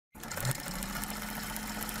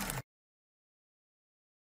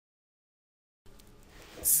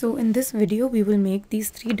So in this video we will make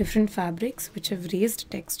these three different fabrics which have raised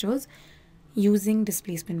textures using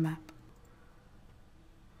displacement map.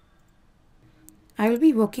 I will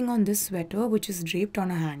be working on this sweater which is draped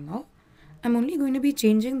on a hanger. I'm only going to be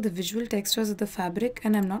changing the visual textures of the fabric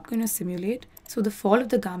and I'm not going to simulate, so the fall of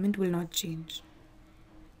the garment will not change.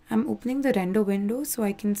 I'm opening the render window so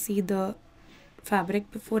I can see the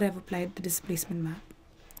fabric before I've applied the displacement map.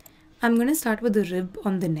 I'm going to start with the rib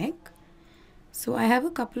on the neck. So I have a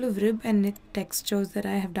couple of rib and knit textures that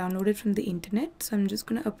I have downloaded from the internet. So I'm just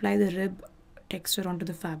going to apply the rib texture onto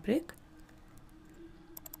the fabric.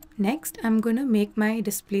 Next, I'm going to make my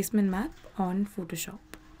displacement map on Photoshop.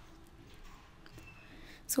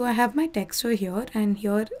 So I have my texture here and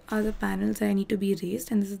here are the panels that I need to be raised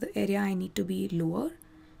and this is the area I need to be lower.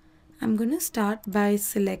 I'm going to start by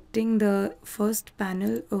selecting the first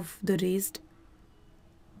panel of the raised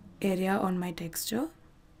area on my texture.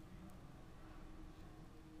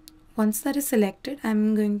 Once that is selected,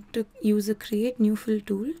 I'm going to use a create new fill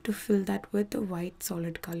tool to fill that with a white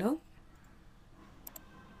solid color.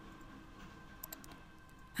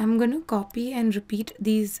 I'm going to copy and repeat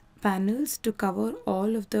these panels to cover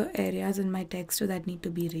all of the areas in my texture that need to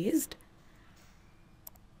be raised.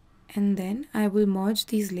 And then I will merge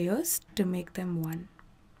these layers to make them one.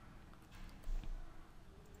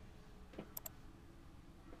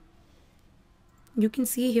 You can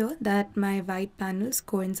see here that my white panels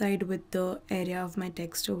coincide with the area of my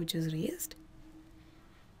texture which is raised.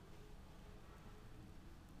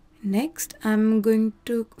 Next, I'm going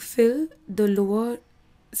to fill the lower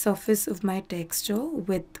surface of my texture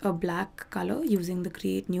with a black color using the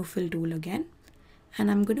create new fill tool again.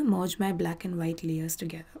 And I'm going to merge my black and white layers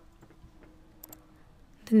together.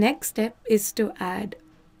 The next step is to add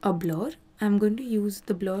a blur. I'm going to use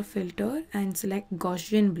the blur filter and select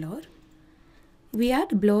Gaussian blur. We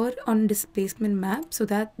add blur on displacement map so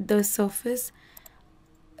that the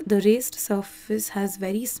raised surface has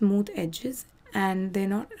very smooth edges and they're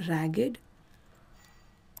not ragged.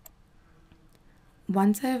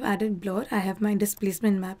 Once I have added blur, I have my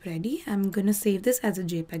displacement map ready. I'm going to save this as a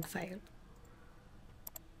JPEG file.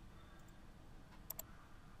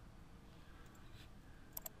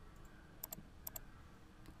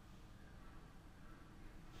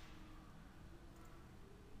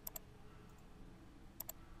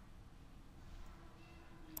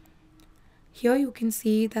 Here you can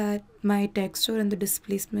see that my texture and the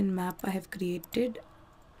displacement map I have created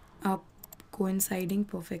are coinciding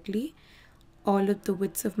perfectly. All of the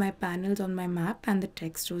widths of my panels on my map and the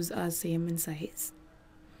textures are same in size.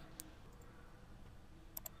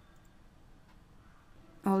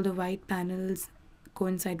 All the white panels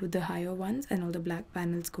coincide with the higher ones and all the black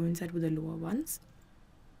panels coincide with the lower ones.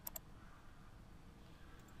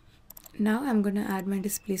 Now I'm going to add my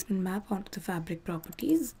displacement map onto the fabric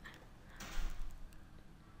properties.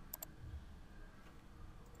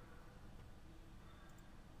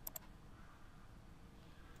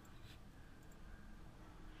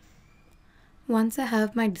 Once I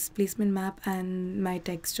have my displacement map and my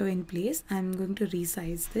texture in place, I'm going to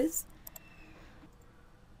resize this.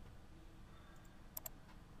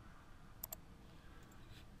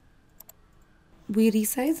 We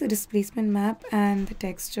resize the displacement map and the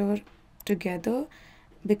texture together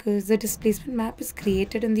because the displacement map is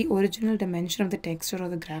created in the original dimension of the texture or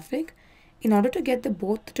the graphic. In order to get the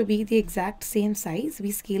both to be the exact same size,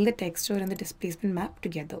 we scale the texture and the displacement map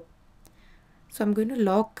together. So I'm going to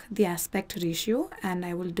lock the aspect ratio and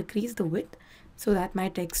I will decrease the width so that my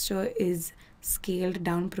texture is scaled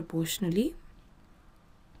down proportionally.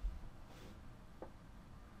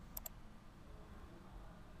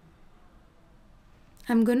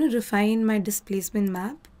 I'm going to refine my displacement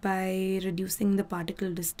map by reducing the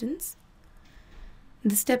particle distance.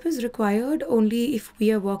 This step is required only if we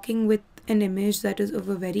are working with an image that is of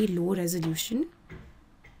a very low resolution.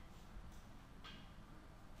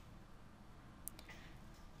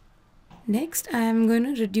 Next, I am going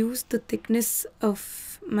to reduce the thickness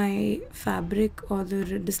of my fabric or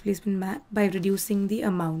the displacement map by reducing the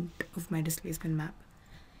amount of my displacement map.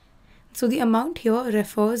 So the amount here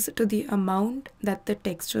refers to the amount that the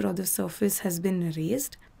texture or the surface has been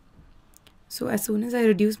raised. So as soon as I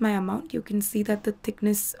reduce my amount, you can see that the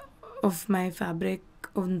thickness of my fabric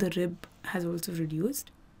on the rib has also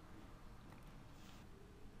reduced.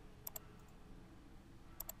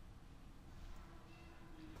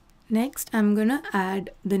 Next, I'm going to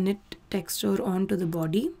add the knit texture onto the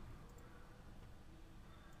body.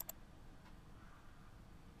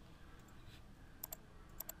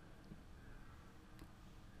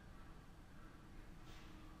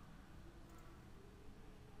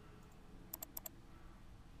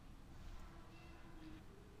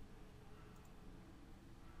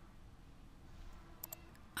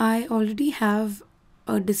 I already have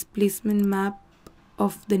a displacement map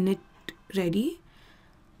of the knit ready.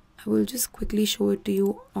 I will just quickly show it to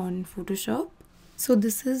you on Photoshop. So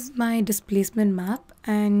this is my displacement map,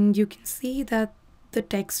 and you can see that the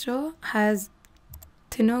texture has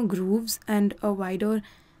thinner grooves and a wider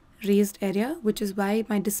raised area, which is why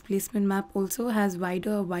my displacement map also has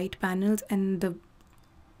wider white panels and the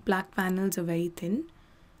black panels are very thin,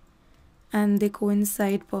 and they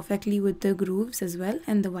coincide perfectly with the grooves as well,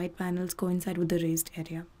 and the white panels coincide with the raised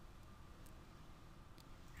area.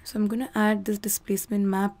 So I'm going to add this displacement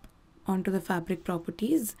map onto the fabric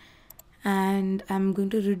properties, and I'm going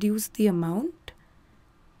to reduce the amount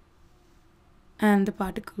and the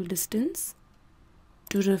particle distance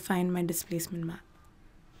to refine my displacement map.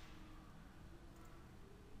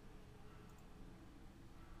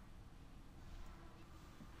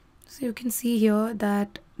 So you can see here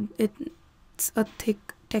that it's a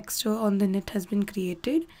thick texture on the knit has been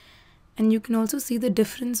created, and you can also see the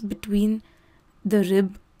difference between the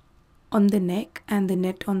rib on the neck and the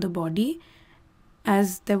knit on the body,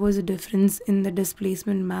 as there was a difference in the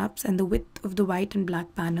displacement maps and the width of the white and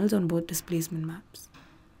black panels on both displacement maps.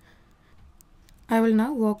 I will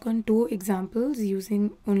now work on two examples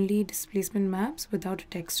using only displacement maps without a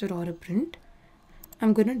texture or a print.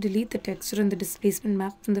 I'm going to delete the texture and the displacement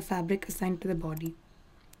map from the fabric assigned to the body.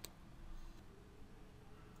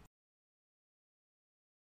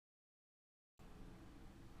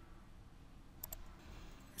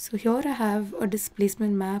 So here I have a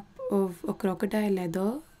displacement map of a crocodile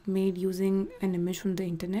leather made using an image from the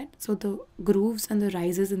internet. So the grooves and the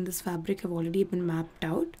rises in this fabric have already been mapped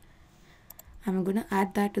out. I'm going to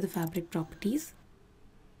add that to the fabric properties,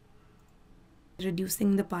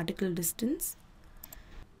 reducing the particle distance.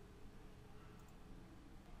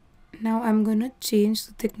 Now I'm going to change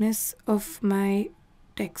the thickness of my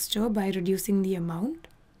texture by reducing the amount.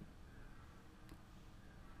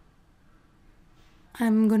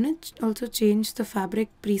 I'm going to also change the fabric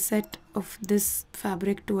preset of this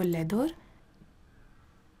fabric to a leather.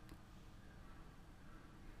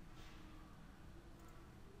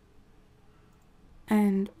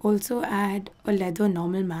 And also add a leather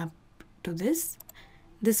normal map to this.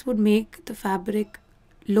 This would make the fabric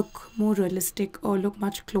look more realistic or look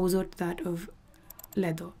much closer to that of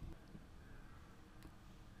leather.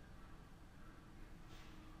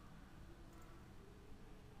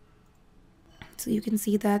 So you can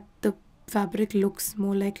see that the fabric looks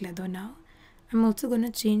more like leather now. I'm also going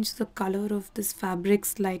to change the color of this fabric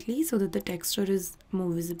slightly so that the texture is more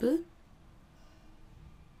visible.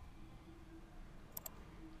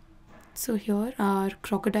 So here our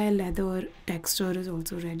crocodile leather texture is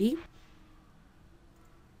also ready.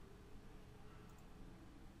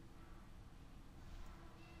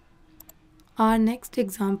 Our next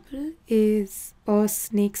example is a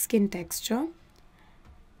snakeskin texture.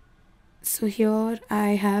 So here I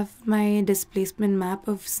have my displacement map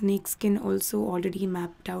of snakeskin also already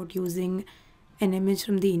mapped out using an image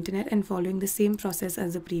from the internet and following the same process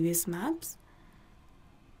as the previous maps.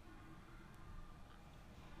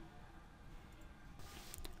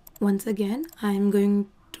 Once again, I am going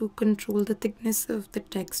to control the thickness of the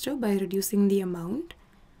texture by reducing the amount.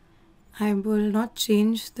 I will not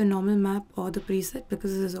change the normal map or the preset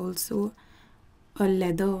because this is also a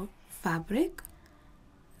leather fabric.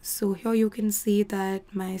 So here you can see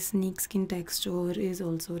that my snakeskin texture is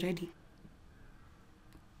also ready.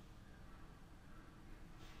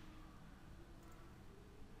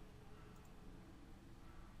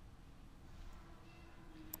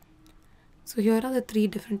 So here are the three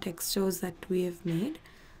different textures that we have made.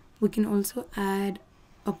 We can also add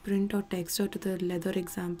a print or texture to the leather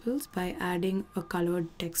examples by adding a colored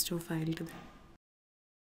texture file to them.